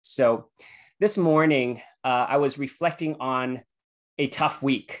So this morning, I was reflecting on a tough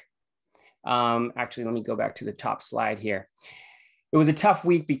week. Actually, let me go back to the top slide here. It was a tough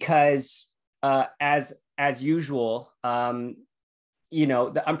week because as usual, the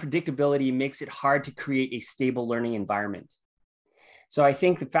unpredictability makes it hard to create a stable learning environment. So I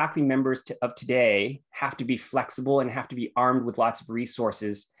think the faculty members of today have to be flexible and have to be armed with lots of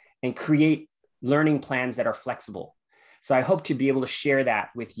resources and create learning plans that are flexible. So I hope to be able to share that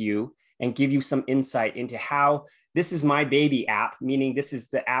with you and give you some insight into how this is my baby app, meaning this is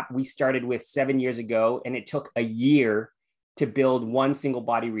the app we started with 7 years ago, and it took a year to build one single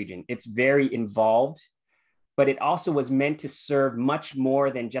body region. It's very involved, but it also was meant to serve much more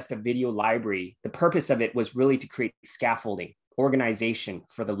than just a video library. The purpose of it was really to create scaffolding, organization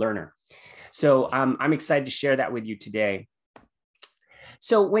for the learner. So I'm excited to share that with you today.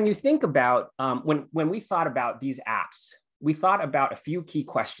 So when you think about, when we thought about these apps, we thought about a few key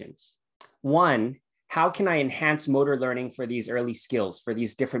questions. One, how can I enhance motor learning for these early skills, for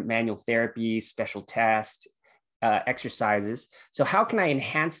these different manual therapies, special tests, exercises? So how can I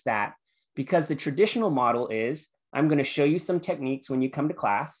enhance that? Because the traditional model is, I'm going to show you some techniques when you come to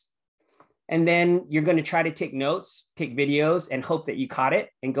class, and then you're going to try to take notes, take videos, and hope that you caught it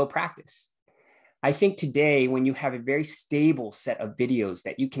and go practice. I think today, when you have a very stable set of videos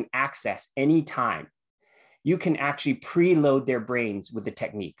that you can access anytime, you can actually preload their brains with the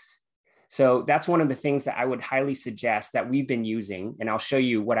techniques. So that's one of the things that I would highly suggest that we've been using. And I'll show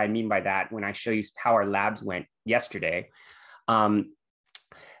you what I mean by that when I show you how our labs went yesterday.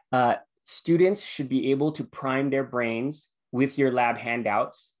 Students should be able to prime their brains with your lab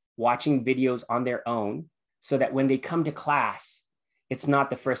handouts, watching videos on their own, so that when they come to class, it's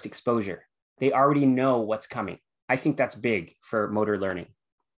not the first exposure. They already know what's coming. I think that's big for motor learning.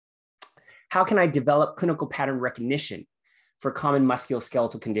 How can I develop clinical pattern recognition for common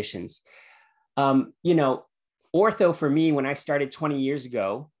musculoskeletal conditions? Ortho for me, when I started 20 years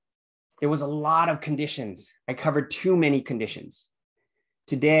ago, there was a lot of conditions. I covered too many conditions.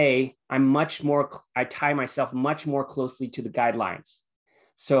 Today, I tie myself much more closely to the guidelines.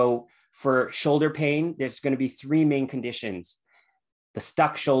 So for shoulder pain, there's going to be three main conditions: the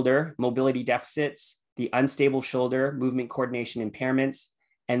stuck shoulder, mobility deficits; the unstable shoulder, movement coordination impairments;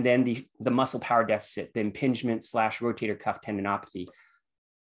 and then the muscle power deficit, the impingement/rotator cuff tendinopathy.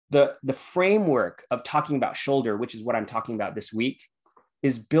 The framework of talking about shoulder, which is what I'm talking about this week,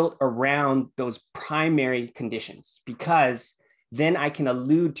 is built around those primary conditions, because then I can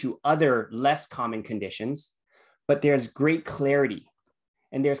allude to other less common conditions, but there's great clarity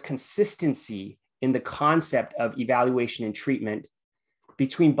and there's consistency in the concept of evaluation and treatment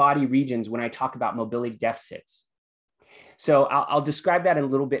between body regions when I talk about mobility deficits. So I'll describe that in a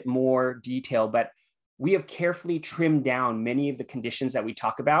little bit more detail, but we have carefully trimmed down many of the conditions that we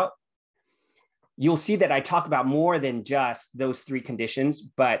talk about. You'll see that I talk about more than just those three conditions,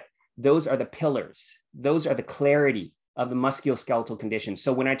 but those are the pillars. Those are the clarity of the musculoskeletal conditions.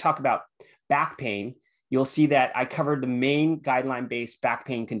 So when I talk about back pain, you'll see that I covered the main guideline-based back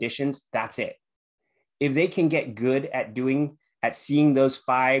pain conditions. That's it. If they can get good at seeing those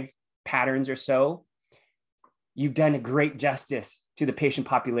 5 patterns or so, you've done a great justice to the patient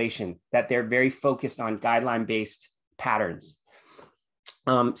population, that they're very focused on guideline-based patterns.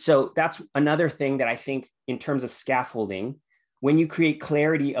 So that's another thing that I think in terms of scaffolding, when you create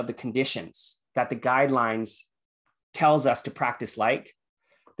clarity of the conditions that the guidelines tells us to practice like,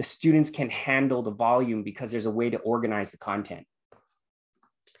 the students can handle the volume because there's a way to organize the content.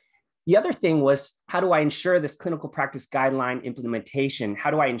 The other thing was, how do I ensure this clinical practice guideline implementation?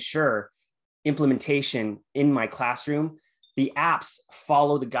 How do I ensure implementation in my classroom? The apps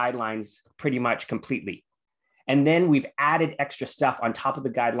follow the guidelines pretty much completely. And then we've added extra stuff on top of the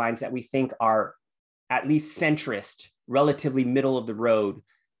guidelines that we think are at least centrist, relatively middle of the road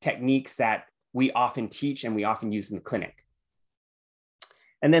techniques that we often teach and we often use in the clinic.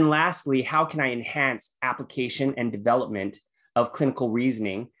 And then lastly, how can I enhance application and development of clinical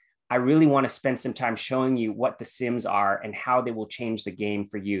reasoning? I really want to spend some time showing you what the sims are and how they will change the game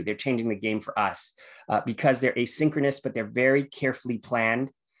for you. They're changing the game for us because they're asynchronous, but they're very carefully planned.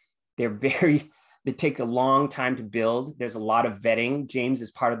 They take a long time to build. There's a lot of vetting. James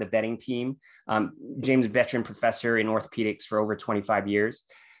is part of the vetting team. James, veteran professor in orthopedics for over 25 years.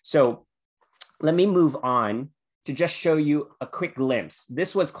 So let me move on to just show you a quick glimpse.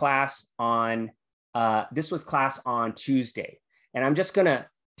 This was class on Tuesday, and I'm just gonna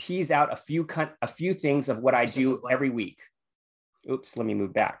tease out a few things of what I do every week. Oops, let me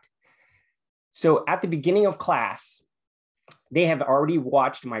move back. So at the beginning of class, they have already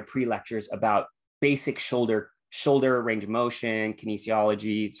watched my pre-lectures about basic shoulder shoulder range of motion,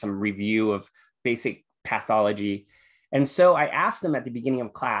 kinesiology, some review of basic pathology. And so I asked them at the beginning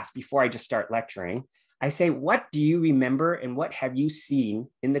of class, before I just start lecturing, I say, what do you remember and what have you seen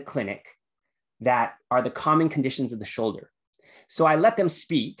in the clinic that are the common conditions of the shoulder? So I let them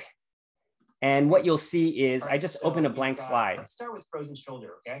speak. And what you'll see is I just open a blank slide. Let's start with frozen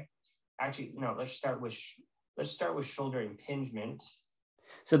shoulder, okay? Actually, no, let's start with shoulder impingement.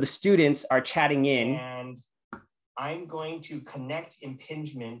 So the students are chatting in. And I'm going to connect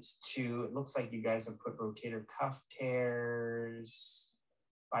impingement to, it looks like you guys have put rotator cuff tears,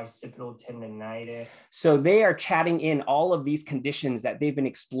 bicipital tendonitis. So they are chatting in all of these conditions that they've been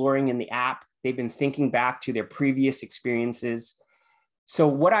exploring in the app. They've been thinking back to their previous experiences. So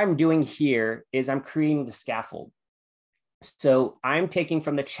what I'm doing here is I'm creating the scaffold. So I'm taking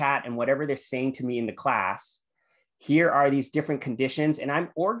from the chat and whatever they're saying to me in the class, here are these different conditions, and I'm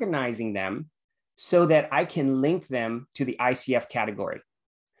organizing them so that I can link them to the ICF category.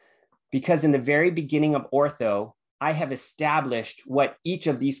 Because in the very beginning of ortho, I have established what each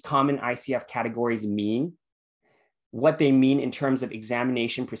of these common ICF categories mean, what they mean in terms of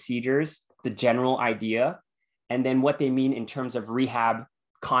examination procedures, the general idea, and then what they mean in terms of rehab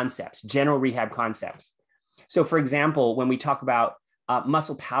concepts, general rehab concepts. So for example, when we talk about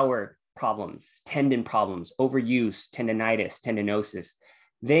muscle power problems, tendon problems, overuse, tendonitis, tendinosis,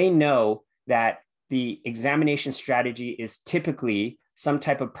 they know that the examination strategy is typically some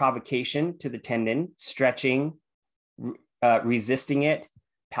type of provocation to the tendon, stretching, resisting it,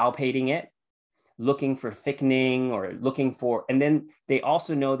 palpating it, looking for thickening or looking for, and then they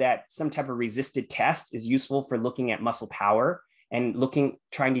also know that some type of resisted test is useful for looking at muscle power and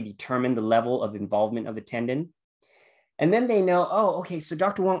trying to determine the level of involvement of the tendon. And then they know, oh, okay, so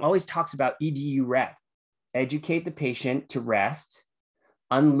Dr. Wong always talks about EDU rep, educate the patient to rest,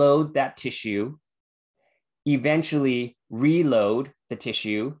 unload that tissue, eventually reload the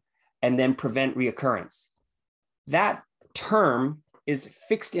tissue, and then prevent reoccurrence. That term is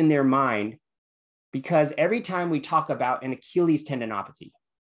fixed in their mind because every time we talk about an Achilles tendinopathy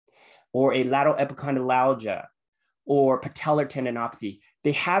or a lateral epicondylalgia or patellar tendinopathy,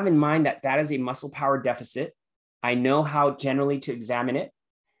 they have in mind that that is a muscle power deficit. I know how generally to examine it.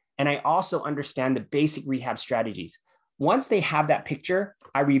 And I also understand the basic rehab strategies. Once they have that picture,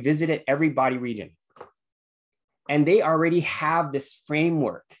 I revisit it every body region. And they already have this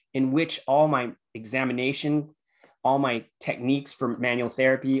framework in which all my examination, all my techniques for manual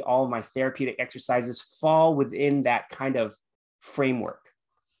therapy, all of my therapeutic exercises fall within that kind of framework.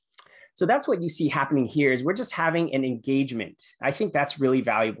 So that's what you see happening here is we're just having an engagement. I think that's really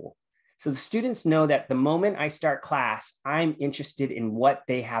valuable. So the students know that the moment I start class, I'm interested in what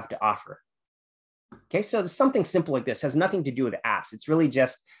they have to offer. Okay, so something simple like this has nothing to do with apps. It's really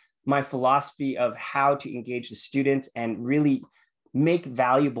just my philosophy of how to engage the students and really make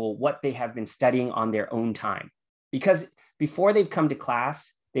valuable what they have been studying on their own time. Because before they've come to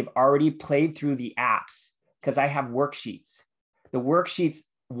class, they've already played through the apps because I have worksheets. The worksheets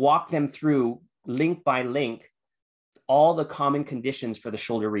walk them through link by link all the common conditions for the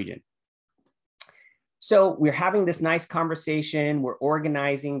shoulder region. So we're having this nice conversation. We're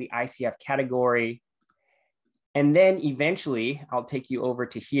organizing the ICF category. And then eventually, I'll take you over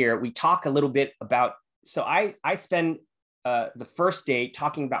to here. We talk a little bit about, so I spend the first day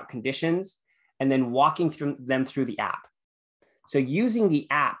talking about conditions and then walking through them through the app. So using the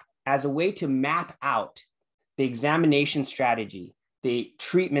app as a way to map out the examination strategy, the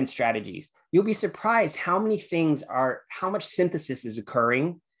treatment strategies, you'll be surprised how much synthesis is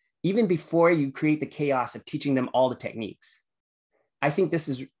occurring even before you create the chaos of teaching them all the techniques. I think this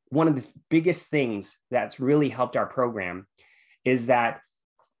is one of the biggest things that's really helped our program is that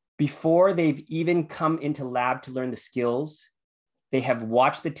before they've even come into lab to learn the skills, they have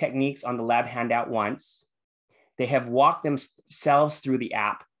watched the techniques on the lab handout once. They have walked themselves through the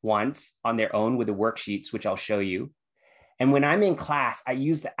app once on their own with the worksheets, which I'll show you. And when I'm in class, I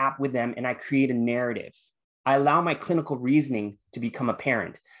use the app with them and I create a narrative. I allow my clinical reasoning to become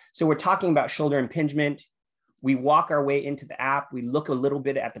apparent. So we're talking about shoulder impingement. We walk our way into the app. We look a little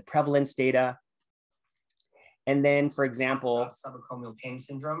bit at the prevalence data. And then, for example, subacromial pain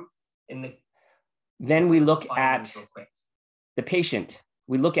syndrome. Then we look at the patient.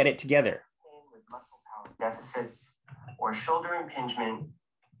 We look at it together. With muscle power deficits or shoulder impingement,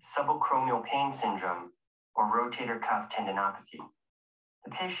 subacromial pain syndrome, or rotator cuff tendinopathy.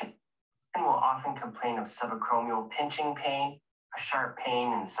 The patient will often complain of subacromial pinching pain, a sharp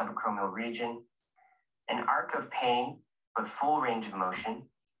pain in the subacromial region, an arc of pain, but full range of motion,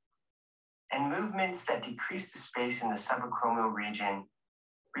 and movements that decrease the space in the subacromial region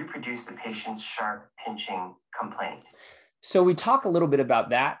reproduce the patient's sharp pinching complaint. So we talk a little bit about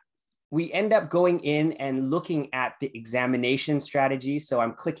that. We end up going in and looking at the examination strategy. So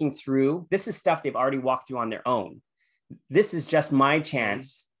I'm clicking through. This is stuff they've already walked through on their own. This is just my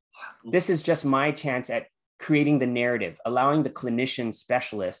chance. This is just my chance at creating the narrative, allowing the clinician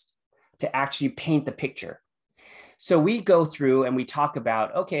specialist to actually paint the picture. So we go through and we talk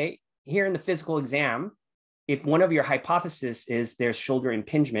about, okay, here in the physical exam, if one of your hypotheses is there's shoulder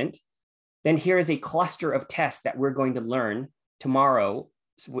impingement, then here is a cluster of tests that we're going to learn tomorrow.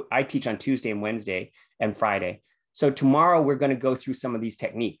 So I teach on Tuesday and Wednesday and Friday. So tomorrow we're going to go through some of these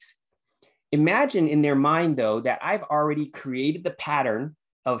techniques. Imagine in their mind, though, that I've already created the pattern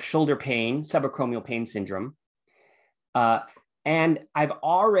of shoulder pain, subacromial pain syndrome, and I've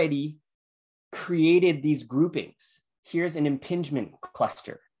already created these groupings. Here's an impingement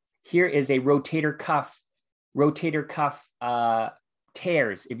cluster. Here is a rotator cuff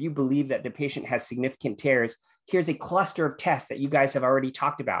tears. If you believe that the patient has significant tears, here's a cluster of tests that you guys have already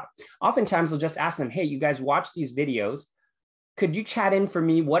talked about. Oftentimes, we'll just ask them, hey, you guys watch these videos. Could you chat in for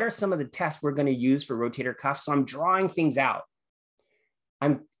me? What are some of the tests we're going to use for rotator cuff? So I'm drawing things out.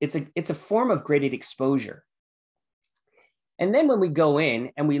 It's a form of graded exposure. And then when we go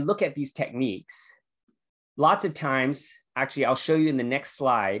in and we look at these techniques, lots of times, actually, I'll show you in the next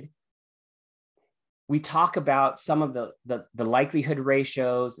slide, we talk about some of the likelihood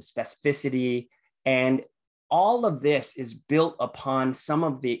ratios, the specificity, and all of this is built upon some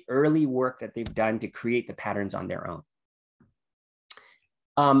of the early work that they've done to create the patterns on their own.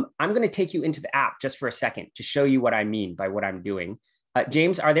 I'm going to take you into the app just for a second to show you what I mean by what I'm doing.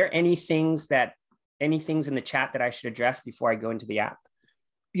 James, are there any things in the chat that I should address before I go into the app?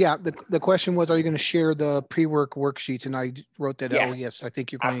 Yeah, the question was, are you going to share the pre-work worksheets? And I wrote that, yes. Oh, yes, I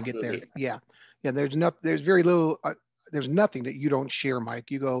think you're going Absolutely. to get there. Yeah, there's very little, there's nothing that you don't share,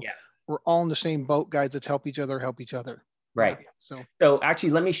 Mike. You go, yeah. We're all in the same boat, guys. Let's help each other. Right. Yeah, so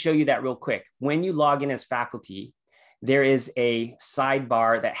actually, let me show you that real quick. When you log in as faculty, there is a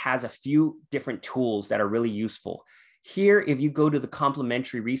sidebar that has a few different tools that are really useful. Here, if you go to the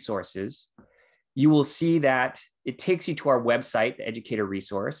complementary resources, you will see that it takes you to our website, the educator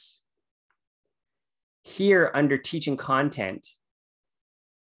resource. Here under teaching content,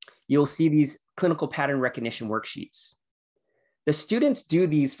 you'll see these clinical pattern recognition worksheets. The students do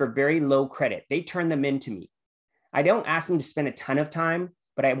these for very low credit. They turn them in to me. I don't ask them to spend a ton of time,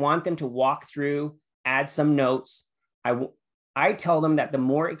 but I want them to walk through, add some notes. I tell them that the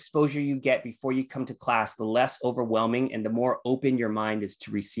more exposure you get before you come to class, the less overwhelming and the more open your mind is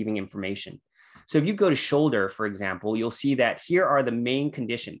to receiving information. So if you go to shoulder, for example, you'll see that here are the main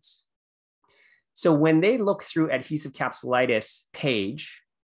conditions. So when they look through adhesive capsulitis page,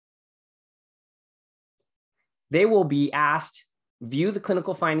 they will be asked, view the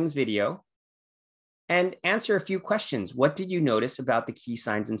clinical findings video and answer a few questions. What did you notice about the key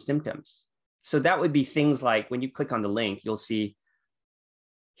signs and symptoms? So that would be things like when you click on the link, you'll see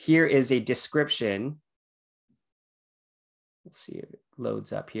here is a description. Let's see if it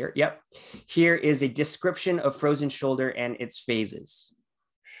loads up here. Yep. Here is a description of frozen shoulder and its phases.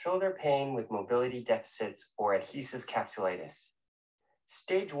 Shoulder pain with mobility deficits or adhesive capsulitis.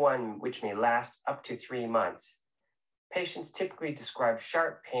 Stage 1, which may last up to 3 months. Patients typically describe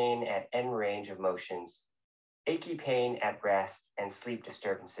sharp pain at end range of motions, achy pain at rest, and sleep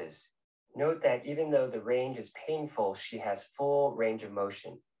disturbances. Note that even though the range is painful, she has full range of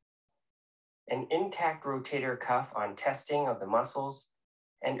motion. An intact rotator cuff on testing of the muscles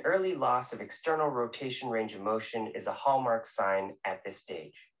and early loss of external rotation range of motion is a hallmark sign at this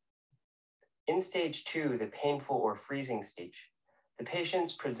stage. In stage 2, the painful or freezing stage, the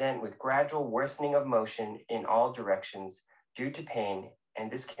patients present with gradual worsening of motion in all directions due to pain,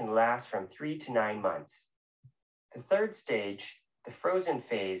 and this can last from 3 to 9 months. The third stage, the frozen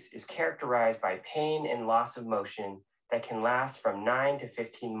phase, is characterized by pain and loss of motion that can last from 9 to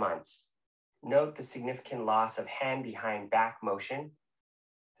 15 months. Note the significant loss of hand behind back motion.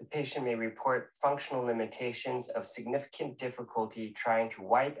 The patient may report functional limitations of significant difficulty trying to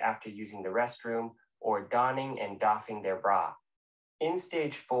wipe after using the restroom or donning and doffing their bra. In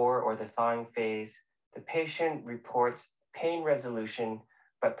stage 4, or the thawing phase, the patient reports pain resolution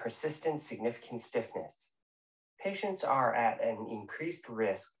but persistent significant stiffness. Patients are at an increased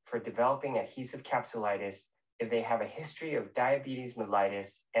risk for developing adhesive capsulitis if they have a history of diabetes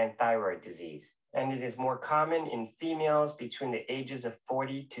mellitus and thyroid disease. And it is more common in females between the ages of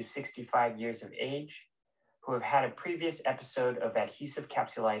 40 to 65 years of age who have had a previous episode of adhesive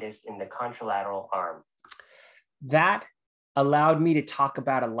capsulitis in the contralateral arm. That allowed me to talk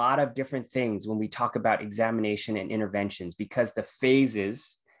about a lot of different things when we talk about examination and interventions, because the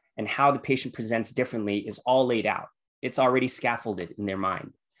phases and how the patient presents differently is all laid out. It's already scaffolded in their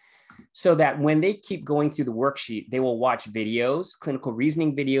mind. So that when they keep going through the worksheet, they will watch videos, clinical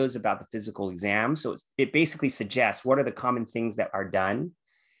reasoning videos about the physical exam. So it basically suggests what are the common things that are done.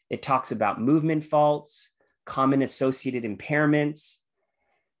 It talks about movement faults, common associated impairments.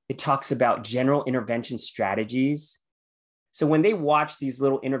 It talks about general intervention strategies. So when they watch these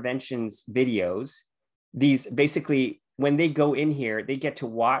little interventions videos, these basically, when they go in here, they get to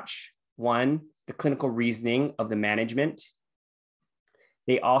watch, one, the clinical reasoning of the management.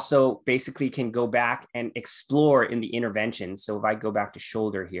 They also basically can go back and explore in the interventions. So if I go back to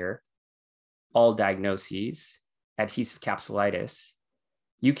shoulder here, all diagnoses, adhesive capsulitis,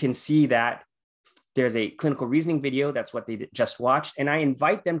 you can see that there's a clinical reasoning video. That's what they just watched. And I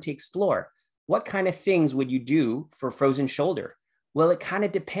invite them to explore. What kind of things would you do for frozen shoulder? Well, it kind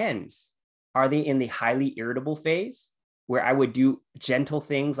of depends. Are they in the highly irritable phase, where I would do gentle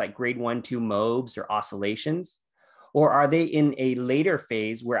things like grade 1, 2 mobes or oscillations? Or are they in a later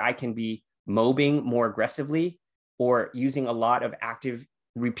phase where I can be mobing more aggressively or using a lot of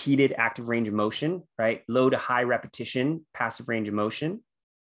repeated active range of motion, right? Low to high repetition, passive range of motion.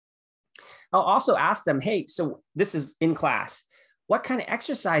 I'll also ask them, hey, so this is in class. What kind of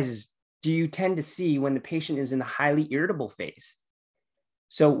exercises do you tend to see when the patient is in the highly irritable phase?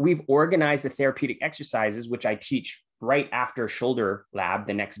 So we've organized the therapeutic exercises, which I teach right after shoulder lab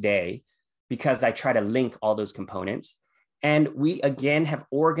the next day, because I try to link all those components. And we, again, have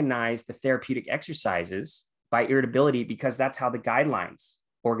organized the therapeutic exercises by irritability because that's how the guidelines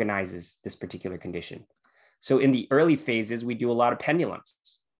organizes this particular condition. So in the early phases, we do a lot of pendulums.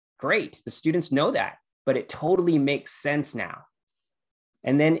 Great, the students know that, but it totally makes sense now.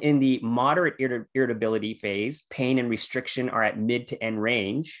 And then in the moderate irritability phase, pain and restriction are at mid to end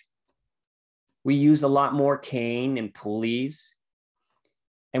range. We use a lot more cane and pulleys.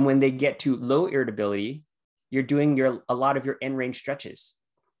 And when they get to low irritability, you're doing a lot of your end range stretches.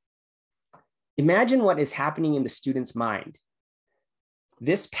 Imagine what is happening in the student's mind.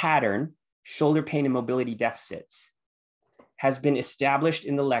 This pattern, shoulder pain and mobility deficits, has been established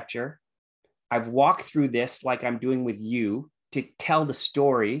in the lecture. I've walked through this like I'm doing with you to tell the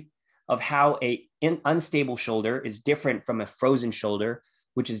story of how an unstable shoulder is different from a frozen shoulder,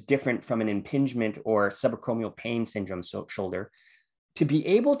 which is different from an impingement or subacromial pain syndrome shoulder. To be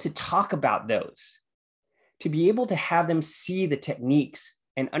able to talk about those, to be able to have them see the techniques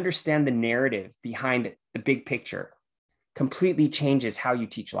and understand the narrative behind the big picture completely changes how you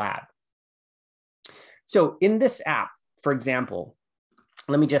teach lab. So in this app, for example,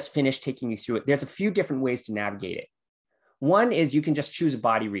 let me just finish taking you through it. There's a few different ways to navigate it. One is you can just choose a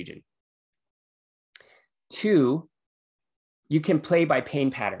body region. Two, you can play by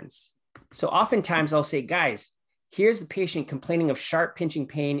pain patterns. So oftentimes I'll say, guys, here's the patient complaining of sharp pinching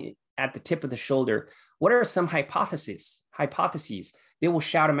pain at the tip of the shoulder. What are some hypotheses? They will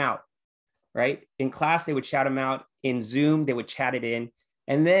shout them out, right? In class, they would shout them out. In Zoom, they would chat it in.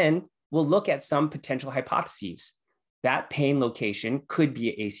 And then we'll look at some potential hypotheses. That pain location could be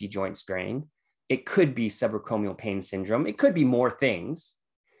an AC joint sprain. It could be subacromial pain syndrome. It could be more things.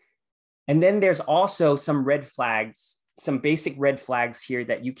 And then there's also some red flags, some basic red flags here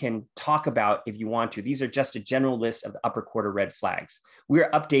that you can talk about if you want to. These are just a general list of the upper quarter red flags.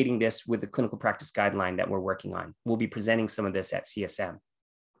 We're updating this with the clinical practice guideline that we're working on. We'll be presenting some of this at CSM.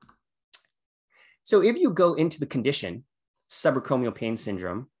 So if you go into the condition, subacromial pain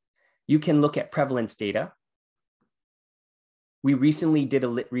syndrome, you can look at prevalence data. We recently did a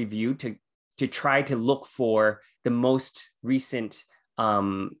lit review to try to look for the most recent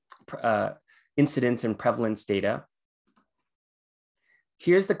incidence and prevalence data.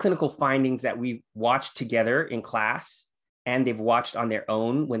 Here's the clinical findings that we watched together in class, and they've watched on their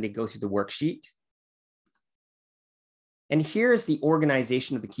own when they go through the worksheet. And here's the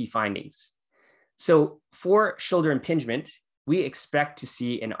organization of the key findings. So for shoulder impingement, we expect to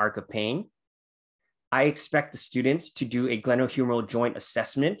see an arc of pain. I expect the students to do a glenohumeral joint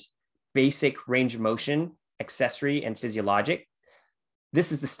assessment, basic range of motion, accessory, and physiologic.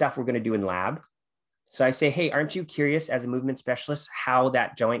 This is the stuff we're going to do in lab. So I say, hey, aren't you curious as a movement specialist how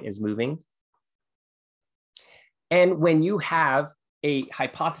that joint is moving? And when you have a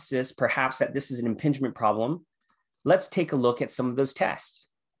hypothesis, perhaps that this is an impingement problem, let's take a look at some of those tests.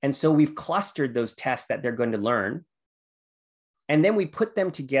 And so we've clustered those tests that they're going to learn. And then we put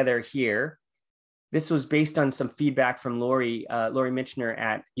them together here. This was based on some feedback from Lori Michener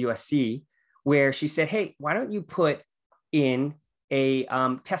at USC, where she said, hey, why don't you put in a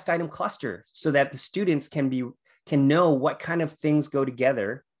test item cluster so that the students can know what kind of things go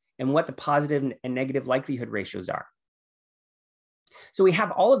together and what the positive and negative likelihood ratios are. So we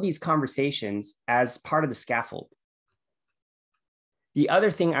have all of these conversations as part of the scaffold. The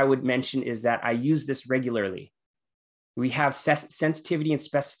other thing I would mention is that I use this regularly. We have sensitivity and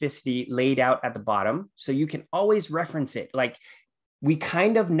specificity laid out at the bottom, so you can always reference it. Like, we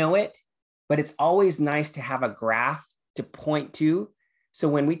kind of know it, but it's always nice to have a graph to point to. So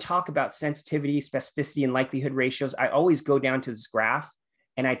when we talk about sensitivity, specificity, and likelihood ratios, I always go down to this graph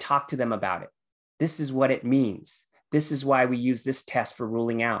and I talk to them about it. This is what it means. This is why we use this test for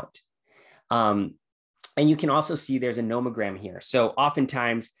ruling out. And you can also see there's a nomogram here. So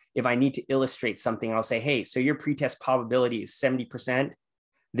oftentimes, if I need to illustrate something, I'll say, hey, so your pretest probability is 70%.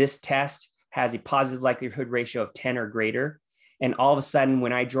 This test has a positive likelihood ratio of 10 or greater. And all of a sudden,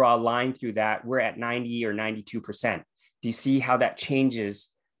 when I draw a line through that, we're at 90 or 92%. Do you see how that changes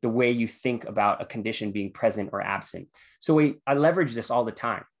the way you think about a condition being present or absent? So I leverage this all the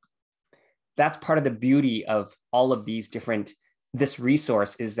time. That's part of the beauty of all of these different, this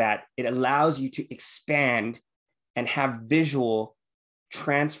resource is that it allows you to expand and have visual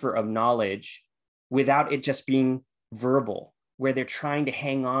transfer of knowledge without it just being verbal, where they're trying to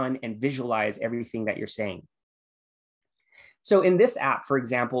hang on and visualize everything that you're saying. So in this app, for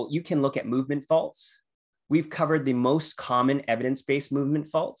example, you can look at movement faults. We've covered the most common evidence-based movement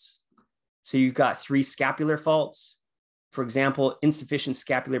faults. So you've got 3 scapular faults. For example, insufficient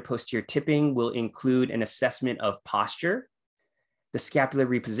scapular posterior tipping will include an assessment of posture, the scapular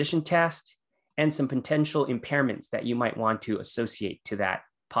reposition test, and some potential impairments that you might want to associate to that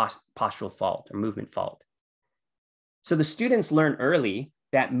postural fault or movement fault. So the students learn early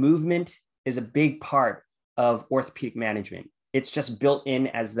that movement is a big part of orthopedic management. It's just built in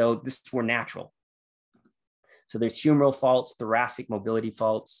as though this were natural. So there's humeral faults, thoracic mobility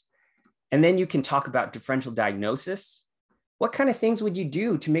faults, and then you can talk about differential diagnosis. What kind of things would you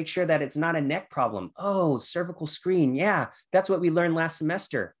do to make sure that it's not a neck problem? Oh, cervical screen. Yeah, that's what we learned last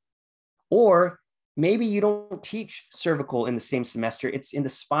semester. Or maybe you don't teach cervical in the same semester. It's in the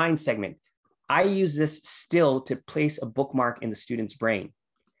spine segment. I use this still to place a bookmark in the student's brain.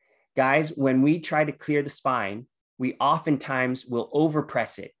 Guys, when we try to clear the spine, we oftentimes will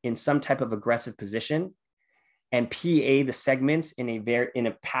overpress it in some type of aggressive position and PA the segments in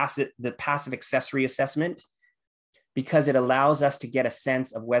the passive accessory assessment, because it allows us to get a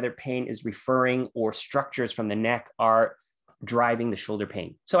sense of whether pain is referring or structures from the neck are driving the shoulder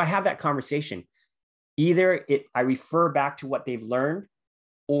pain. So I have that conversation. Either I refer back to what they've learned,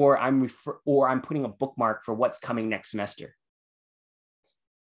 or I'm putting a bookmark for what's coming next semester.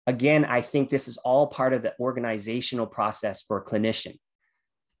 Again, I think this is all part of the organizational process for a clinician.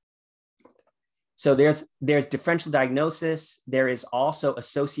 So there's differential diagnosis. There is also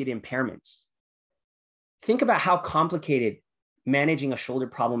associated impairments. Think about how complicated managing a shoulder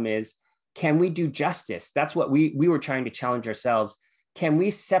problem is. Can we do justice? That's what we were trying to challenge ourselves. Can we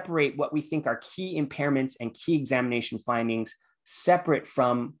separate what we think are key impairments and key examination findings separate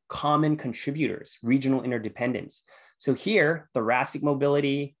from common contributors, regional interdependence? So here, thoracic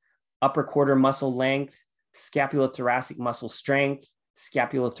mobility, upper quarter muscle length, scapulothoracic muscle strength,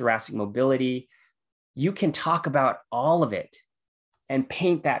 scapulothoracic mobility. You can talk about all of it and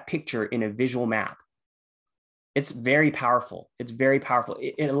paint that picture in a visual map. It's very powerful. It's very powerful.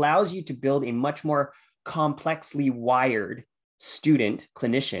 It allows you to build a much more complexly wired student,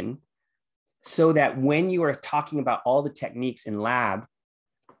 clinician, so that when you are talking about all the techniques in lab,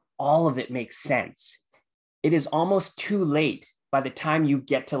 all of it makes sense. It is almost too late. By the time you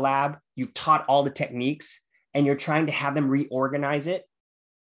get to lab, you've taught all the techniques and you're trying to have them reorganize it.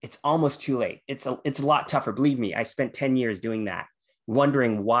 It's almost too late. It's a lot tougher. Believe me, I spent 10 years doing that,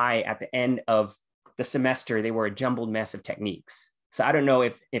 wondering why at the end of the semester, they were a jumbled mess of techniques. So I don't know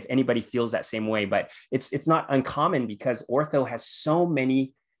if anybody feels that same way, but it's not uncommon because ortho has so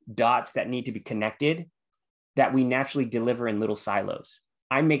many dots that need to be connected that we naturally deliver in little silos.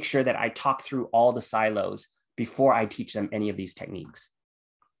 I make sure that I talk through all the silos before I teach them any of these techniques.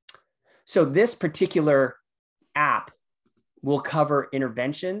 So this particular app will cover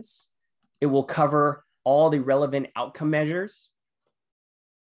interventions. It will cover all the relevant outcome measures.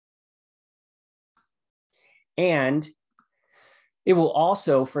 And it will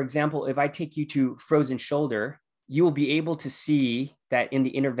also, for example, if I take you to frozen shoulder, you will be able to see that in the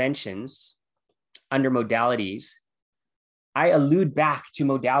interventions under modalities, I allude back to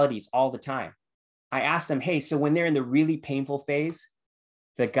modalities all the time. I ask them, hey, so when they're in the really painful phase,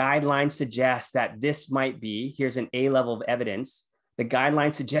 the guidelines suggest that this might be, here's an A level of evidence. The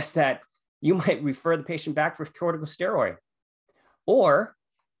guidelines suggest that you might refer the patient back for corticosteroid. Or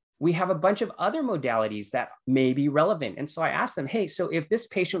we have a bunch of other modalities that may be relevant. And so I asked them, hey, so if this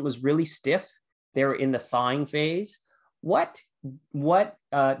patient was really stiff, they were in the thawing phase, what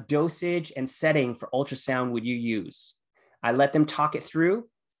dosage and setting for ultrasound would you use? I let them talk it through,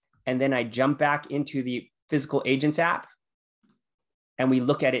 and then I jump back into the Physical Agents app, and we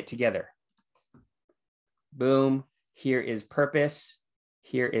look at it together. Boom, here is purpose,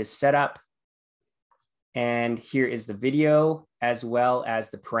 here is setup, and here is the video, as well as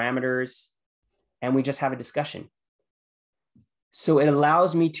the parameters, and we just have a discussion. So it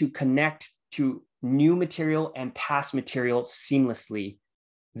allows me to connect to new material and past material seamlessly.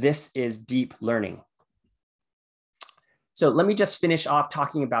 This is deep learning. So let me just finish off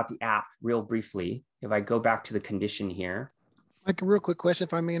talking about the app real briefly. If I go back to the condition here. Like a real quick question,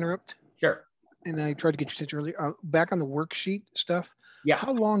 if I may interrupt. Sure. And I tried to get you said earlier, back on the worksheet stuff. Yeah.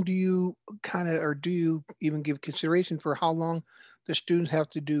 How long do you or do you even give consideration for how long the students have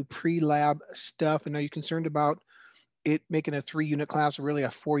to do pre-lab stuff? And are you concerned about it making a 3-unit class or really a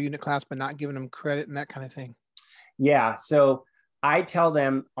 4-unit class, but not giving them credit and that kind of thing? Yeah. So I tell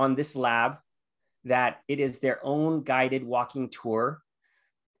them on this lab that it is their own guided walking tour.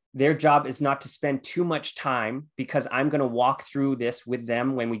 Their job is not to spend too much time, because I'm going to walk through this with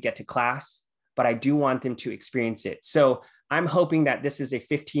them when we get to class, but I do want them to experience it. So I'm hoping that this is a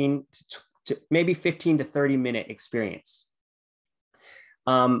 15 to maybe 15 to 30 minute experience.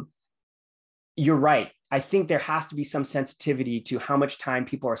 You're right. I think there has to be some sensitivity to how much time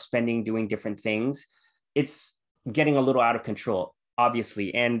people are spending doing different things. It's getting a little out of control,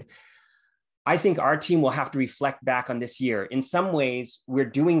 obviously. And I think our team will have to reflect back on this year. In some ways, we're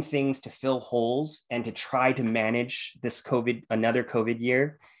doing things to fill holes and to try to manage this another COVID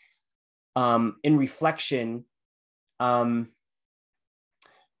year. In reflection, we're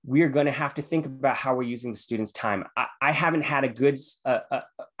going to have to think about how we're using the students' time. I haven't had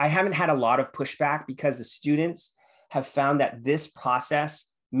a lot of pushback, because the students have found that this process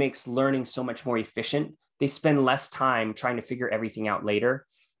makes learning so much more efficient. They spend less time trying to figure everything out later.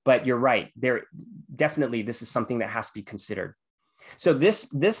 But you're right, definitely this is something that has to be considered. So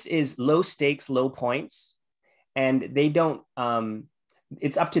this is low stakes, low points, and they don't,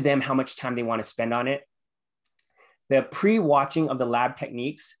 it's up to them how much time they want to spend on it. The pre-watching of the lab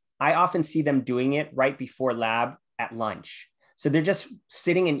techniques, I often see them doing it right before lab at lunch. So they're just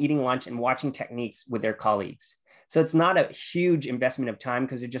sitting and eating lunch and watching techniques with their colleagues. So it's not a huge investment of time,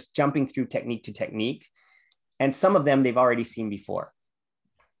 because they're just jumping through technique to technique. And some of them they've already seen before.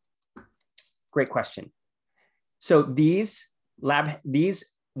 Great question. So these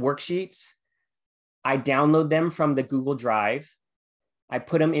worksheets, I download them from the Google Drive. I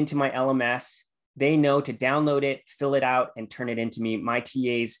put them into my LMS. They know to download it, fill it out, and turn it into me. My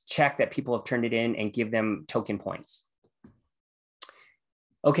TAs check that people have turned it in and give them token points.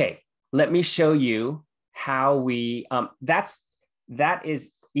 Okay, let me show you how we, that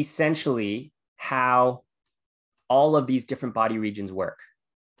is essentially how all of these different body regions work.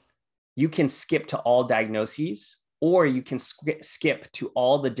 You can skip to all diagnoses, or you can skip to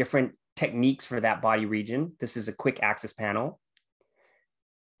all the different techniques for that body region. This is a quick access panel.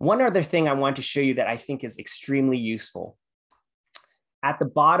 One other thing I want to show you that I think is extremely useful. At the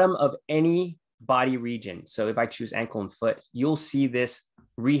bottom of any body region, so if I choose ankle and foot, you'll see this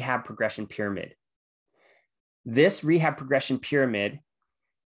rehab progression pyramid. This rehab progression pyramid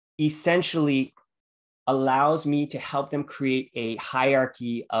essentially allows me to help them create a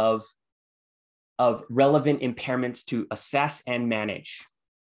hierarchy of relevant impairments to assess and manage.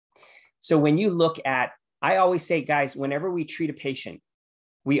 So when you look at, I always say, guys, whenever we treat a patient,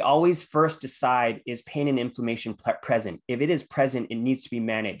 we always first decide, is pain and inflammation present? If it is present, it needs to be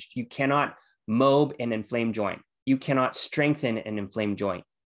managed. You cannot mob an inflamed joint. You cannot strengthen an inflamed joint.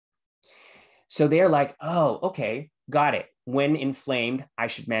 So they're like, oh, okay, got it. When inflamed, I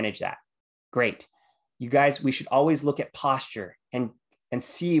should manage that. Great. You guys, we should always look at posture and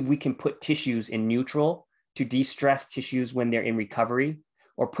see if we can put tissues in neutral to de-stress tissues when they're in recovery,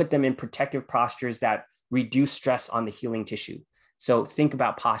 or put them in protective postures that reduce stress on the healing tissue. So think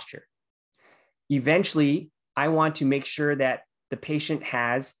about posture. Eventually, I want to make sure that the patient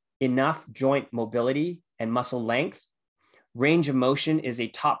has enough joint mobility and muscle length. Range of motion is a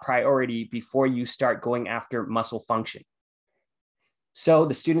top priority before you start going after muscle function. So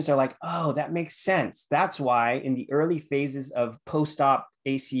the students are like, oh, that makes sense. That's why in the early phases of post-op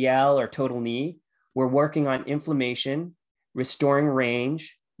ACL or total knee, we're working on inflammation, restoring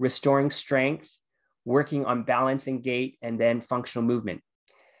range, restoring strength, working on balance and gait, and then functional movement.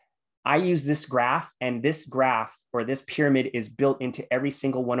 I use this graph, and this graph, or this pyramid, is built into every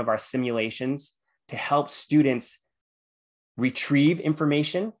single one of our simulations to help students retrieve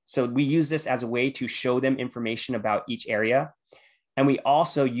information. So we use this as a way to show them information about each area. And we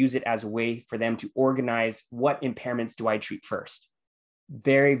also use it as a way for them to organize what impairments do I treat first.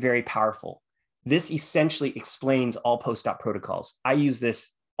 Very, very powerful. This essentially explains all post-op protocols. I use this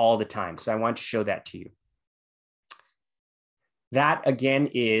all the time, so I want to show that to you. That again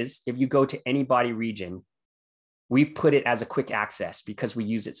is, if you go to any body region, we've put it as a quick access because we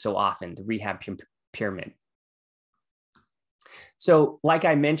use it so often, the rehab pyramid. So like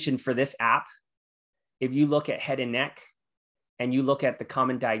I mentioned for this app, if you look at head and neck and you look at the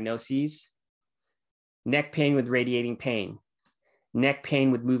common diagnoses, neck pain with radiating pain, neck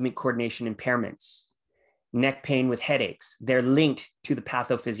pain with movement coordination impairments, neck pain with headaches, they're linked to the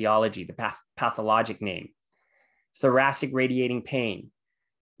pathophysiology, the pathologic name. Thoracic radiating pain,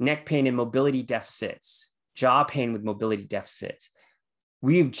 neck pain and mobility deficits, jaw pain with mobility deficits.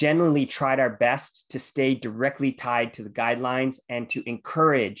 We've generally tried our best to stay directly tied to the guidelines and to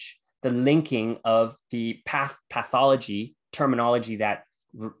encourage the linking of the pathology terminology that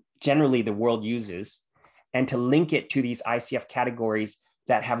generally the world uses, and to link it to these ICF categories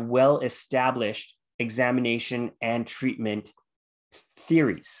that have well-established examination and treatment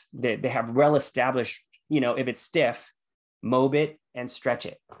theories. They have well-established, if it's stiff, mob it and stretch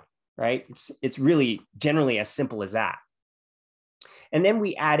it, right? It's really generally as simple as that. And then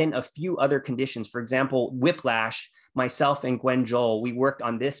we add in a few other conditions. For example, whiplash, myself and Gwen Joel, we worked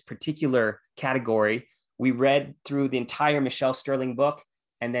on this particular category. We read through the entire Michelle Sterling book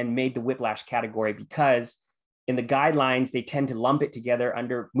and then made the whiplash category because in the guidelines, they tend to lump it together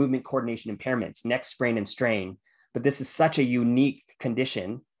under movement coordination impairments, neck sprain and strain. But this is such a unique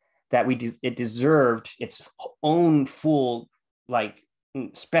condition that it deserved its own full,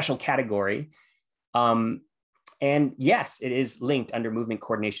 special category. And yes, it is linked under movement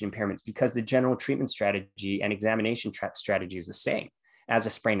coordination impairments because the general treatment strategy and examination strategy is the same as a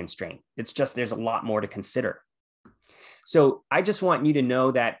sprain and strain. It's just there's a lot more to consider. So I just want you to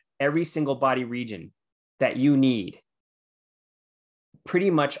know that every single body region that you need,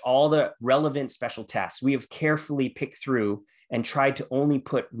 pretty much all the relevant special tests, we have carefully picked through and tried to only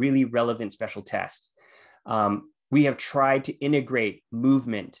put really relevant special tests. We have tried to integrate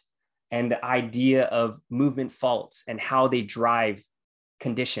movement and the idea of movement faults and how they drive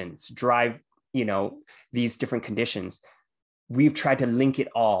these different conditions. We've tried to link it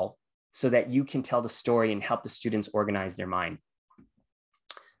all so that you can tell the story and help the students organize their mind.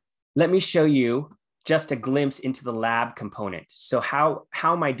 Let me show you just a glimpse into the lab component. So how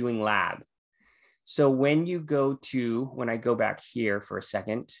am I doing lab? So when I go back here for a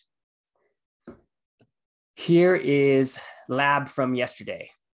second, here is lab from yesterday.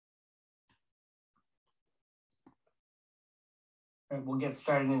 All right, we'll get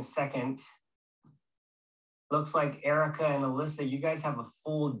started in a second. Looks like Erica and Alyssa, you guys have a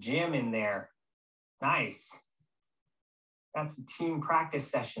full gym in there. Nice. That's a team practice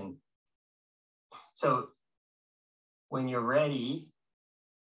session. So when you're ready,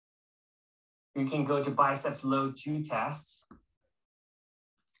 you can go to biceps load 2 test.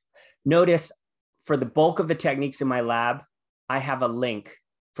 Notice for the bulk of the techniques in my lab, I have a link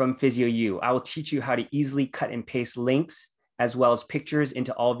from PhysioU. I will teach you how to easily cut and paste links as well as pictures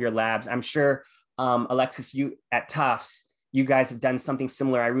into all of your labs. I'm sure, Alexis, you at Tufts, you guys have done something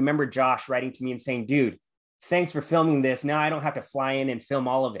similar. I remember Josh writing to me and saying, dude, thanks for filming this. Now I don't have to fly in and film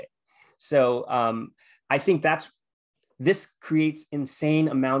all of it. So I think this creates insane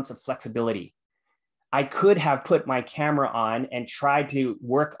amounts of flexibility. I could have put my camera on and tried to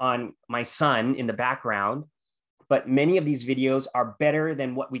work on my son in the background, but many of these videos are better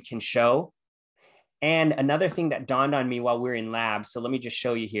than what we can show. And another thing that dawned on me while we were in lab, so let me just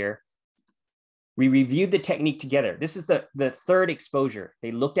show you here. We reviewed the technique together. This is the third exposure.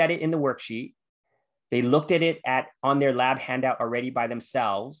 They looked at it in the worksheet. They looked at it on their lab handout already by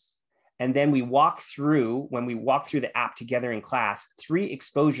themselves. And then when we walk through the app together in class, 3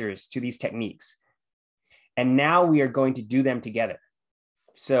 exposures to these techniques. And now we are going to do them together.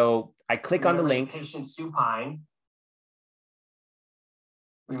 So I click on the link. Patient supine.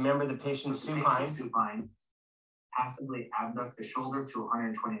 Remember the patient supine. Passively abduct the shoulder to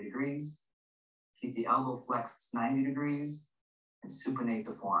 120 degrees. Keep the elbow flexed 90 degrees and supinate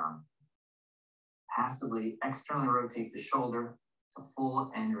the forearm. Passively externally rotate the shoulder to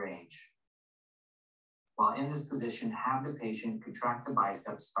full end range. While in this position, have the patient contract the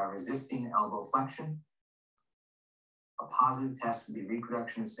biceps by resisting elbow flexion. A positive test would be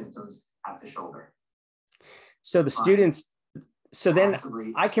reproduction of symptoms at the shoulder. So the students, then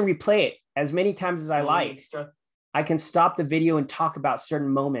I can replay it as many times as I like. I can stop the video and talk about certain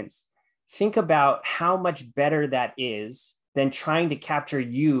moments. Think about how much better that is than trying to capture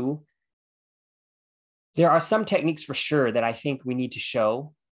you There are some techniques for sure that I think we need to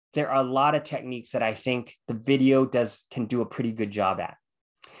show. There are a lot of techniques that I think the video can do a pretty good job at.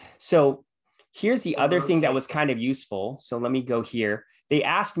 So here's the other thing that was kind of useful. So let me go here. They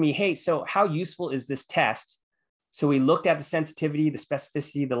asked me, hey, so how useful is this test? So we looked at the sensitivity, the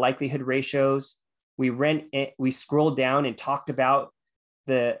specificity, the likelihood ratios. We scrolled down and talked about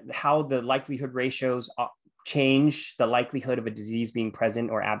how the likelihood ratios change the likelihood of a disease being present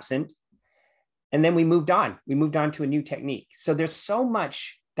or absent. And then we moved on. We moved on to a new technique. So there's so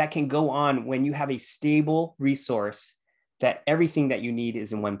much that can go on when you have a stable resource that everything that you need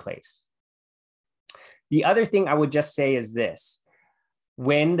is in one place. The other thing I would just say is this: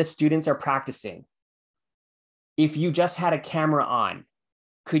 when the students are practicing, if you just had a camera on,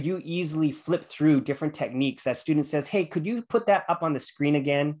 could you easily flip through different techniques that student says, hey, could you put that up on the screen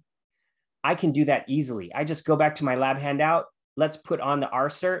again? I can do that easily. I just go back to my lab handout. Let's put on the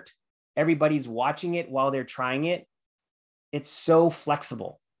RCERT. Everybody's watching it while they're trying it. It's so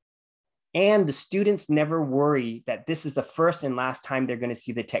flexible. And the students never worry that this is the first and last time they're going to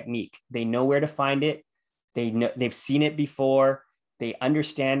see the technique. They know where to find it. They've seen it before. They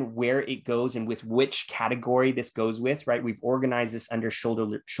understand where it goes and with which category this goes with, right? We've organized this under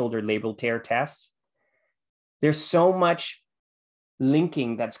shoulder labral tear tests. There's so much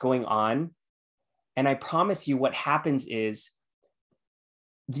linking that's going on. And I promise you what happens is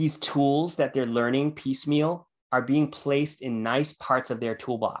these tools that they're learning piecemeal are being placed in nice parts of their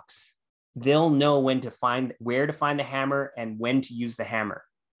toolbox. They'll know where to find the hammer and when to use the hammer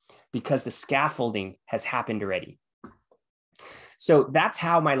because the scaffolding has happened already. So that's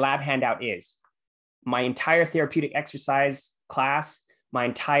how my lab handout is. My entire therapeutic exercise class, my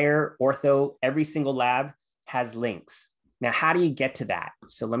entire ortho, every single lab has links. Now, how do you get to that?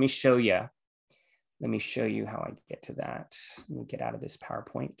 So let me show you. Let me show you how I get to that. Let me get out of this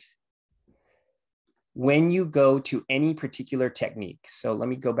PowerPoint. When you go to any particular technique, so let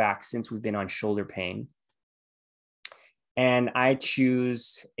me go back since we've been on shoulder pain, and I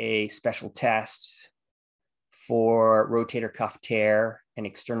choose a special test for rotator cuff tear and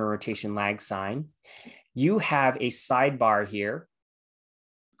external rotation lag sign, you have a sidebar here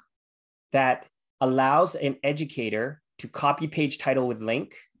that allows an educator to copy page title with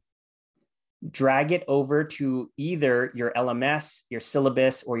link, drag it over to either your LMS, your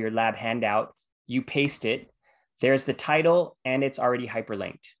syllabus, or your lab handout. You paste it. There's the title, and it's already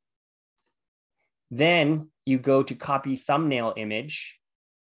hyperlinked. Then you go to copy thumbnail image.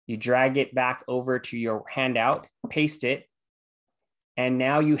 You drag it back over to your handout, paste it, and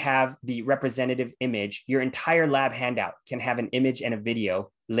now you have the representative image. Your entire lab handout can have an image and a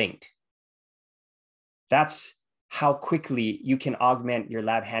video linked. That's how quickly you can augment your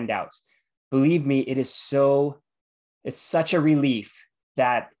lab handouts. Believe me, it's such a relief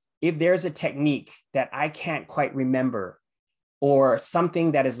that if there's a technique that I can't quite remember or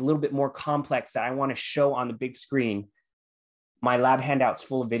something that is a little bit more complex that I want to show on the big screen, my lab handout's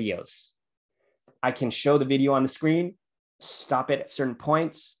full of videos. I can show the video on the screen, stop it at certain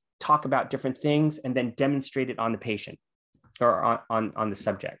points, talk about different things, and then demonstrate it on the patient or on the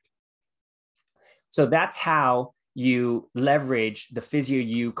subject. So that's how you leverage the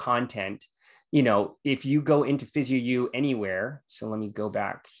PhysioU content. You know, if you go into PhysioU anywhere, so let me go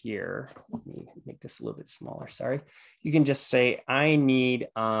back here. Let me make this a little bit smaller, sorry. You can just say, I need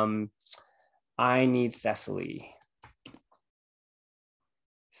Thessaly.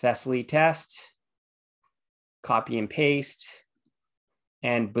 Thessaly test, copy and paste,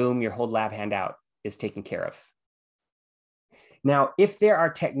 and boom, your whole lab handout is taken care of. Now, if there are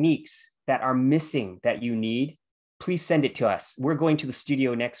techniques that are missing that you need, please send it to us. We're going to the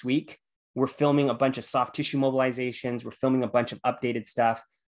studio next week. We're filming a bunch of soft tissue mobilizations. We're filming a bunch of updated stuff.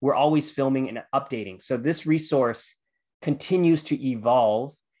 We're always filming and updating. So this resource continues to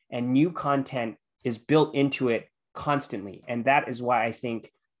evolve and new content is built into it constantly. And that is why I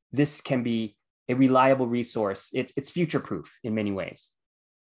think this can be a reliable resource. It's future-proof in many ways.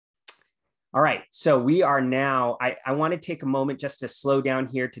 All right, so we are now, I want to take a moment just to slow down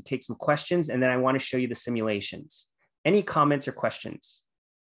here to take some questions, and then I want to show you the simulations. Any comments or questions?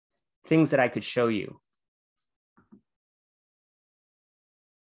 Things that I could show you.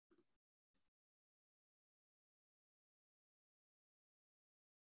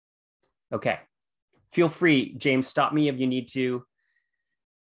 Okay, feel free, James, stop me if you need to.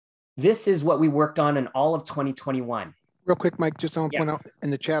 This is what we worked on in all of 2021. Real quick, Mike, just want to point out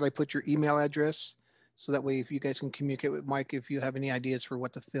in the chat, I put your email address. So that way, if you guys can communicate with Mike, if you have any ideas for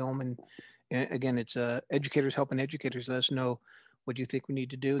what to film. And again, it's educators helping educators. Let us know what you think we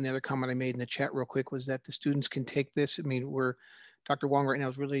need to do. And the other comment I made in the chat real quick was that the students can take this. I mean, Dr. Wong right now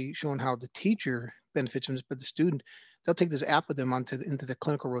is really showing how the teacher benefits from this, but the student, they'll take this app with them into the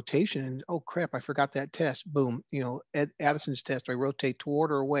clinical rotation, and oh crap, I forgot that test. Boom, Addison's test, I rotate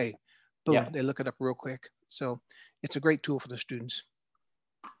toward or away. Boom, Yeah. they look it up real quick. So it's a great tool for the students.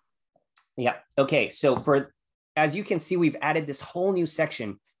 Yeah. Okay. So as you can see, we've added this whole new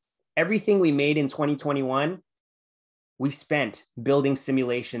section. Everything we made in 2021, we spent building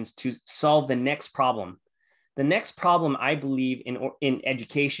simulations to solve the next problem. The next problem, I believe, in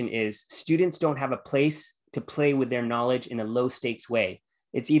education is students don't have a place to play with their knowledge in a low stakes way.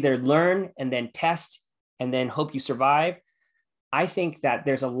 It's either learn and then test and then hope you survive. I think that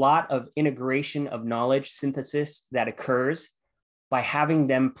there's a lot of integration of knowledge synthesis that occurs by having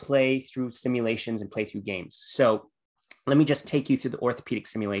them play through simulations and play through games. So let me just take you through the orthopedic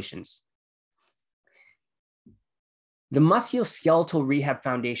simulations. The musculoskeletal rehab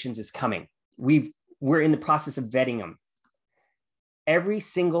foundations is coming. We're in the process of vetting them. Every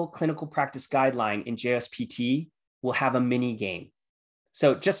single clinical practice guideline in JSPT will have a mini game.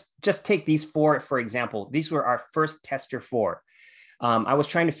 So just take these four, for example. These were our first tester four. I was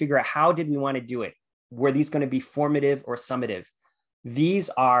trying to figure out how did we want to do it? Were these going to be formative or summative? These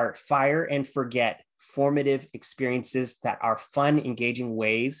are fire and forget formative experiences that are fun, engaging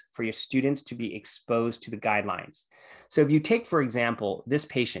ways for your students to be exposed to the guidelines. So if you take, for example, this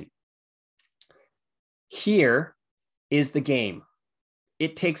patient, here is the game.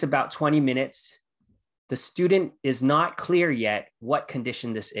 It takes about 20 minutes. The student is not clear yet what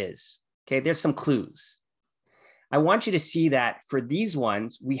condition this is. Okay, there's some clues. I want you to see that for these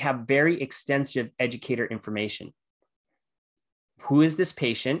ones, we have very extensive educator information. Who is this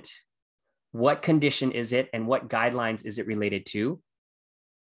patient? What condition is it? And what guidelines is it related to?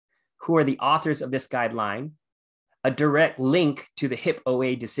 Who are the authors of this guideline? A direct link to the HIP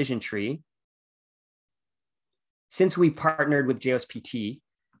OA decision tree. Since we partnered with JSPT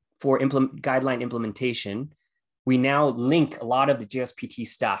for guideline implementation, we now link a lot of the JSPT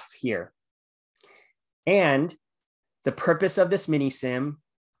stuff here. And the purpose of this mini sim,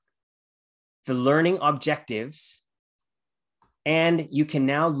 the learning objectives, and you can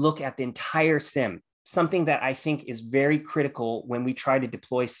now look at the entire sim, something that I think is very critical when we try to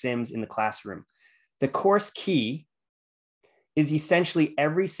deploy sims in the classroom. The course key is essentially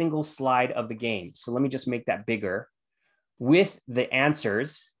every single slide of the game. So let me just make that bigger. With the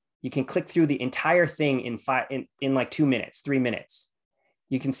answers, you can click through the entire thing in like 2 minutes, 3 minutes.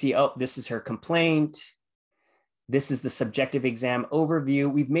 You can see, oh, this is her complaint. This is the subjective exam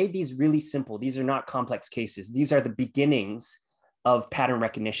overview. We've made these really simple. These are not complex cases. These are the beginnings of pattern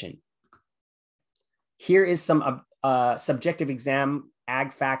recognition. Here is some subjective exam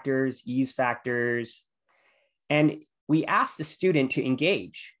ag factors, ease factors. And we ask the student to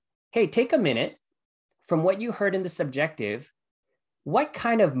engage. Hey, take a minute from what you heard in the subjective. What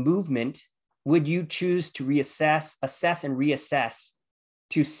kind of movement would you choose to assess and reassess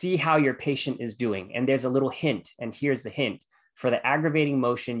to see how your patient is doing? And there's a little hint, and here's the hint. For the aggravating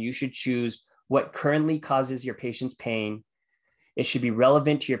motion, you should choose what currently causes your patient's pain. It should be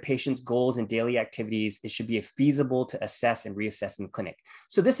relevant to your patient's goals and daily activities. It should be feasible to assess and reassess in the clinic.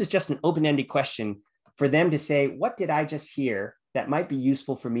 So this is just an open-ended question for them to say, what did I just hear that might be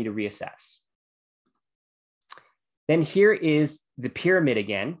useful for me to reassess? Then here is the pyramid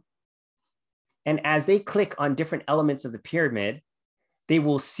again. And as they click on different elements of the pyramid, they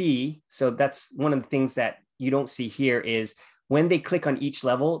will see, so that's one of the things that you don't see here is when they click on each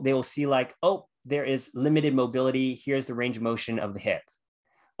level, they will see like, oh, there is limited mobility. Here's the range of motion of the hip.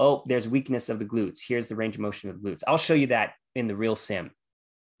 Oh, there's weakness of the glutes. Here's the range of motion of the glutes. I'll show you that in the real sim.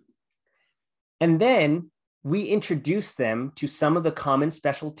 And then we introduce them to some of the common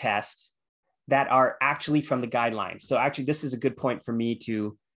special tests that are actually from the guidelines. So actually, this is a good point for me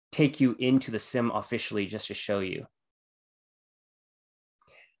to take you into the sim officially just to show you.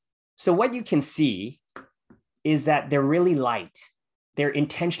 So what you can see is that they're really light. They're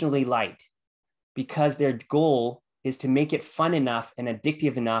intentionally light because their goal is to make it fun enough and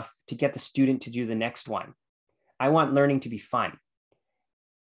addictive enough to get the student to do the next one. I want learning to be fun.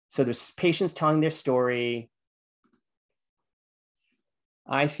 So there's patients telling their story.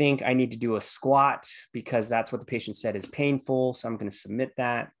 I think I need to do a squat because that's what the patient said is painful. So I'm going to submit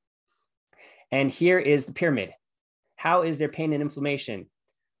that. And here is the pyramid. How is their pain and inflammation?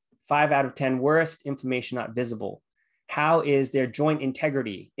 5 out of 10 worst, inflammation not visible. How is their joint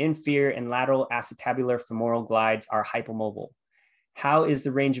integrity? Inferior and lateral acetabular femoral glides are hypomobile. How is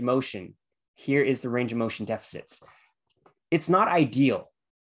the range of motion? Here is the range of motion deficits. It's not ideal,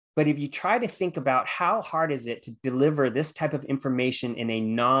 but if you try to think about how hard is it to deliver this type of information in a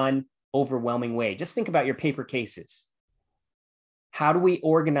non-overwhelming way, just think about your paper cases. How do we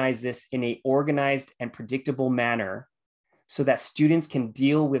organize this in an organized and predictable manner so that students can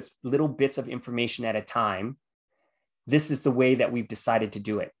deal with little bits of information at a time? This is the way that we've decided to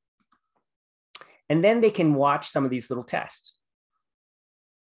do it. And then they can watch some of these little tests.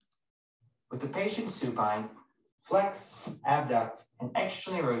 With the patient supine, flex, abduct, and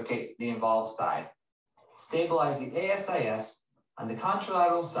externally rotate the involved side. Stabilize the ASIS on the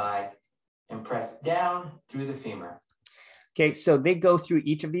contralateral side and press down through the femur. Okay, so they go through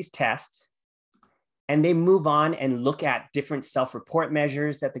each of these tests and they move on and look at different self-report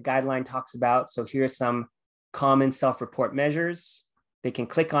measures that the guideline talks about. So here are some common self-report measures. They can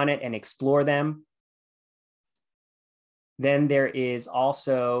click on it and explore them. Then there is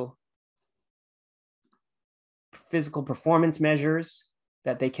also physical performance measures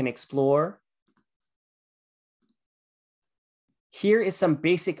that they can explore. Here is some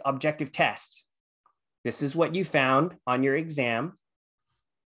basic objective test. This is what you found on your exam.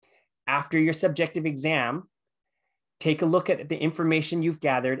 After your subjective exam, take a look at the information you've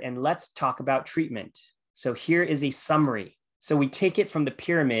gathered and let's talk about treatment. So here is a summary. So we take it from the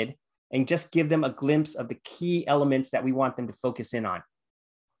pyramid and just give them a glimpse of the key elements that we want them to focus in on.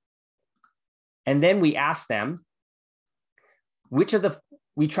 And then we ask them, we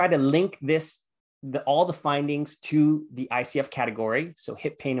try to link all the findings to the ICF category, so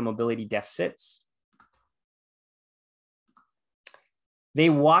hip pain and mobility deficits. They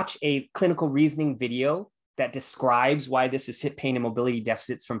watch a clinical reasoning video that describes why this is hip pain and mobility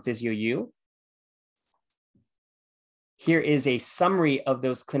deficits from PhysioU. Here is a summary of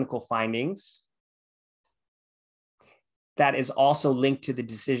those clinical findings that is also linked to the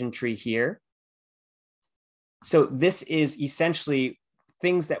decision tree here. So this is essentially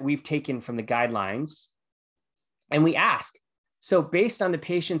things that we've taken from the guidelines. And we ask, so based on the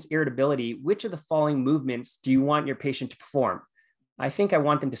patient's irritability, which of the following movements do you want your patient to perform? I think I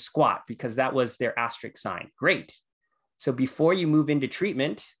want them to squat because that was their asterisk sign. Great. So before you move into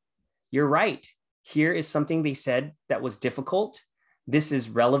treatment, you're right. Here is something they said that was difficult. This is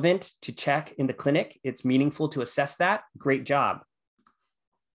relevant to check in the clinic. It's meaningful to assess that. Great job.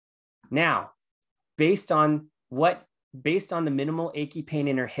 Now, based on the minimal achy pain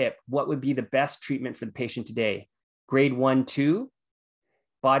in her hip, what would be the best treatment for the patient today? Grade 1, 2,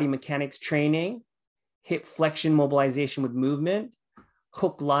 body mechanics training, hip flexion mobilization with movement,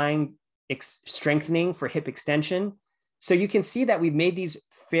 hook line strengthening for hip extension. So you can see that we've made these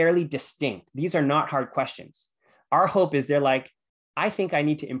fairly distinct. These are not hard questions. Our hope is they're like, I think I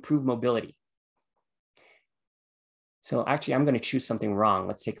need to improve mobility. So actually, I'm going to choose something wrong.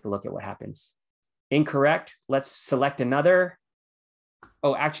 Let's take a look at what happens. Incorrect. Let's select another.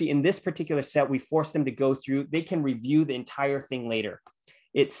 Oh, actually, in this particular set, we force them to go through. They can review the entire thing later.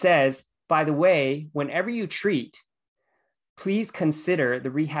 It says, by the way, whenever you treat, please consider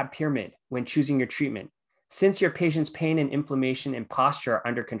the rehab pyramid when choosing your treatment. Since your patient's pain and inflammation and posture are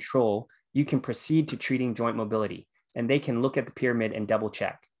under control, you can proceed to treating joint mobility. And they can look at the pyramid and double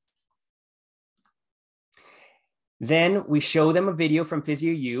check. Then we show them a video from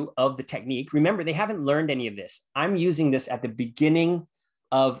PhysioU of the technique. Remember, they haven't learned any of this. I'm using this at the beginning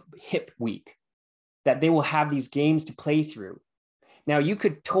of hip week, that they will have these games to play through. Now, you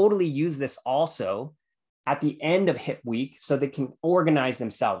could totally use this also at the end of hip week so they can organize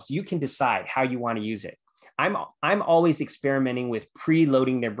themselves. You can decide how you want to use it. I'm always experimenting with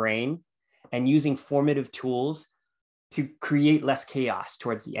preloading their brain and using formative tools to create less chaos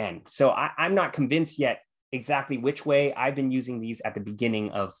towards the end. So I'm not convinced yet exactly which way. I've been using these at the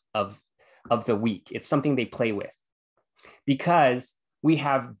beginning of the week. It's something they play with because we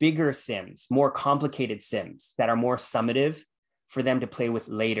have bigger sims, more complicated sims that are more summative for them to play with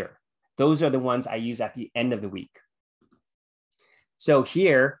later. Those are the ones I use at the end of the week. So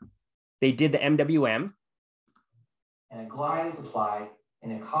here they did the MWM. And a glide is applied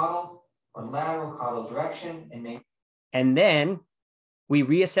in a caudal or lateral caudal direction. And then we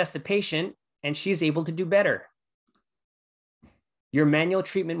reassess the patient and she's able to do better. Your manual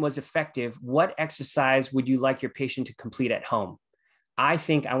treatment was effective. What exercise would you like your patient to complete at home? I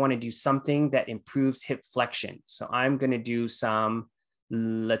think I want to do something that improves hip flexion. So I'm going to do some,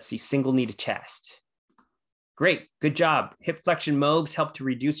 let's see, single knee to chest. Great, good job. Hip flexion mobs help to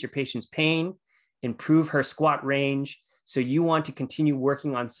reduce your patient's pain, improve her squat range. So you want to continue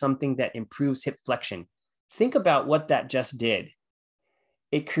working on something that improves hip flexion. Think about what that just did.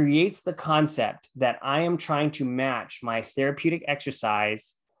 It creates the concept that I am trying to match my therapeutic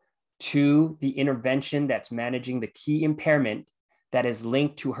exercise to the intervention that's managing the key impairment that is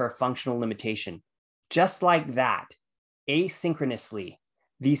linked to her functional limitation. Just like that, asynchronously,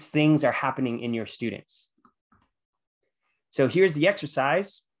 these things are happening in your students. So here's the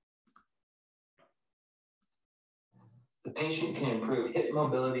exercise. The patient can improve hip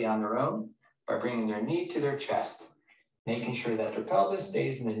mobility on their own by bringing their knee to their chest, making sure that their pelvis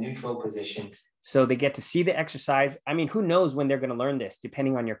stays in the neutral position. So they get to see the exercise. I mean, who knows when they're going to learn this,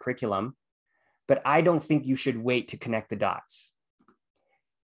 depending on your curriculum, but I don't think you should wait to connect the dots.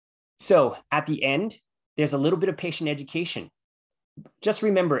 So at the end, there's a little bit of patient education. Just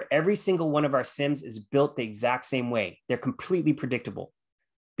remember, every single one of our sims is built the exact same way. They're completely predictable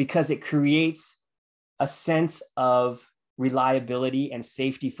because it creates a sense of reliability and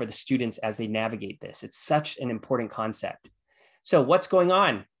safety for the students as they navigate this. It's such an important concept. So what's going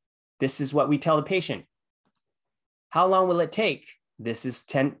on? This is what we tell the patient. How long will it take? This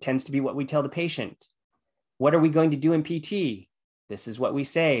tends to be what we tell the patient. What are we going to do in PT? This is what we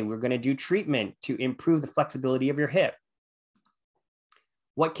say. We're going to do treatment to improve the flexibility of your hip.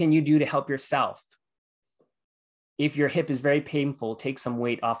 What can you do to help yourself? If your hip is very painful, take some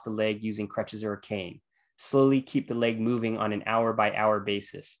weight off the leg using crutches or a cane. Slowly keep the leg moving on an hour-by-hour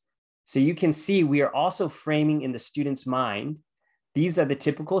basis. So you can see we are also framing in the student's mind. These are the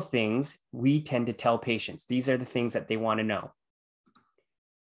typical things we tend to tell patients. These are the things that they want to know.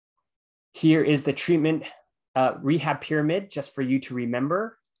 Here is the treatment rehab pyramid, just for you to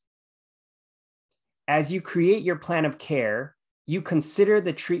remember. As you create your plan of care, you consider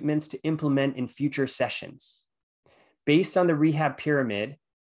the treatments to implement in future sessions. Based on the rehab pyramid,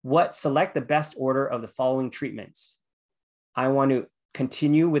 select the best order of the following treatments. I want to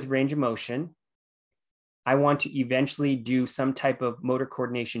continue with range of motion. I want to eventually do some type of motor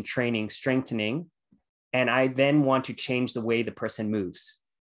coordination training, strengthening, and I then want to change the way the person moves.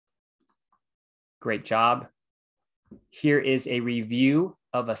 Great job. Here is a review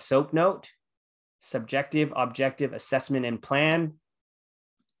of a SOAP note, subjective, objective assessment and plan.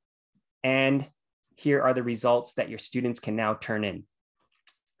 And here are the results that your students can now turn in.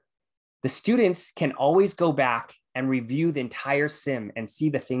 The students can always go back and review the entire sim and see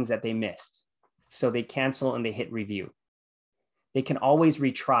the things that they missed. So they cancel and they hit review. They can always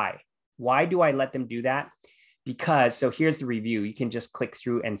retry. Why do I let them do that? Because, so here's the review. You can just click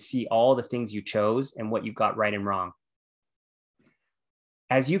through and see all the things you chose and what you got right and wrong.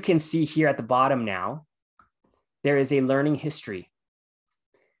 As you can see here at the bottom now, there is a learning history.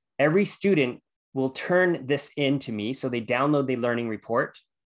 Every student will turn this in to me. So they download the learning report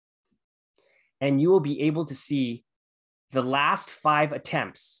and you will be able to see the last 5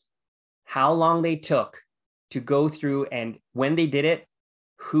 attempts, how long they took to go through and when they did it,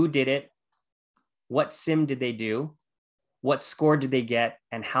 who did it, what sim did they do, what score did they get,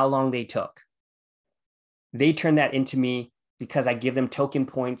 and how long they took. They turn that into me because I give them token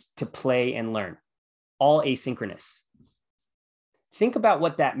points to play and learn, all asynchronous. Think about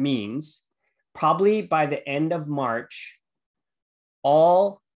what that means. Probably by the end of March,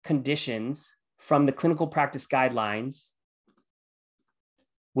 all conditions from the clinical practice guidelines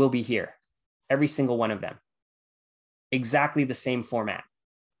will be here, every single one of them. Exactly the same format.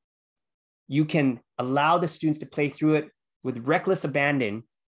 You can allow the students to play through it with reckless abandon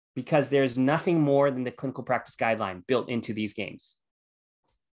because there's nothing more than the clinical practice guideline built into these games.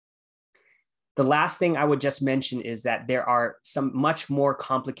 The last thing I would just mention is that there are some much more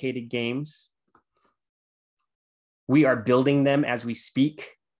complicated games. We are building them as we speak.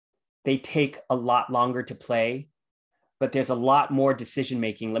 They take a lot longer to play, but there's a lot more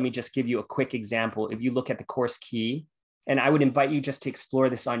decision-making. Let me just give you a quick example. If you look at the course key, and I would invite you just to explore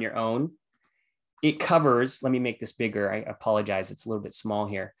this on your own. It covers, let me make this bigger. I apologize, it's a little bit small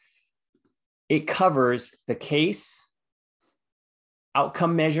here. It covers the case,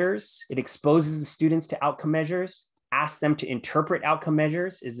 outcome measures. It exposes the students to outcome measures, asks them to interpret outcome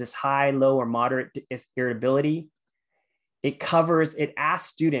measures. Is this high, low, or moderate irritability? It asks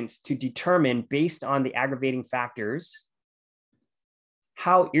students to determine based on the aggravating factors,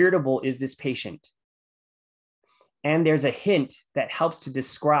 how irritable is this patient? And there's a hint that helps to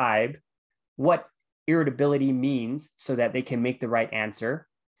describe what irritability means so that they can make the right answer.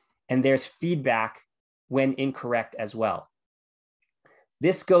 And there's feedback when incorrect as well.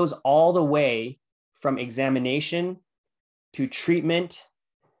 This goes all the way from examination to treatment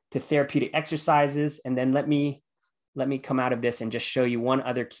to therapeutic exercises. And then let me come out of this and just show you one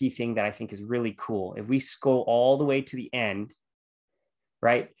other key thing that I think is really cool. If we scroll all the way to the end,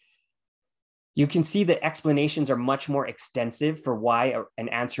 right? You can see the explanations are much more extensive for why an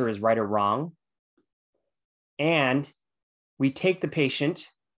answer is right or wrong. And we take the patient,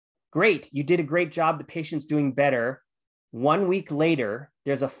 great, you did a great job, the patient's doing better. 1 week later,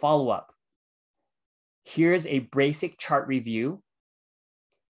 there's a follow-up. Here's a basic chart review.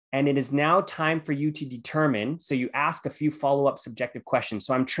 And it is now time for you to determine. So you ask a few follow-up subjective questions.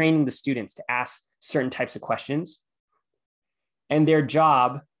 So I'm training the students to ask certain types of questions. And their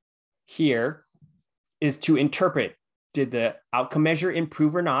job here is to interpret, did the outcome measure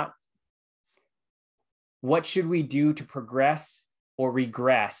improve or not? What should we do to progress or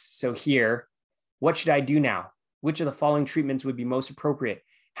regress? So here, what should I do now? Which of the following treatments would be most appropriate?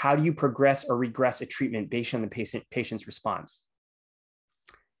 How do you progress or regress a treatment based on the patient's response?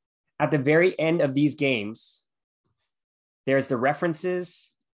 At the very end of these games, there's the references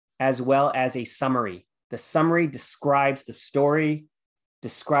as well as a summary. The summary describes the story,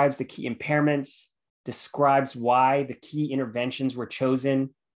 describes the key impairments, describes why the key interventions were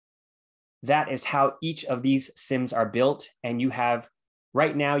chosen. That is how each of these sims are built. And you have,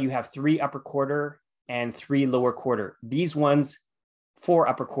 right now, you have 3 upper quarter and 3 lower quarter. These ones, 4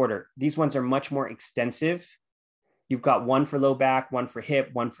 upper quarter. These ones are much more extensive. You've got 1 for low back, 1 for hip,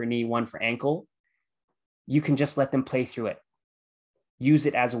 1 for knee, 1 for ankle. You can just let them play through it. Use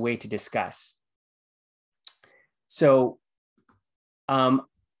it as a way to discuss. So I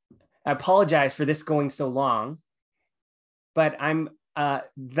apologize for this going so long, but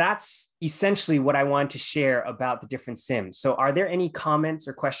that's essentially what I want to share about the different sims. So are there any comments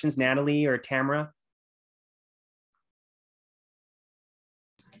or questions, Natalie or Tamara?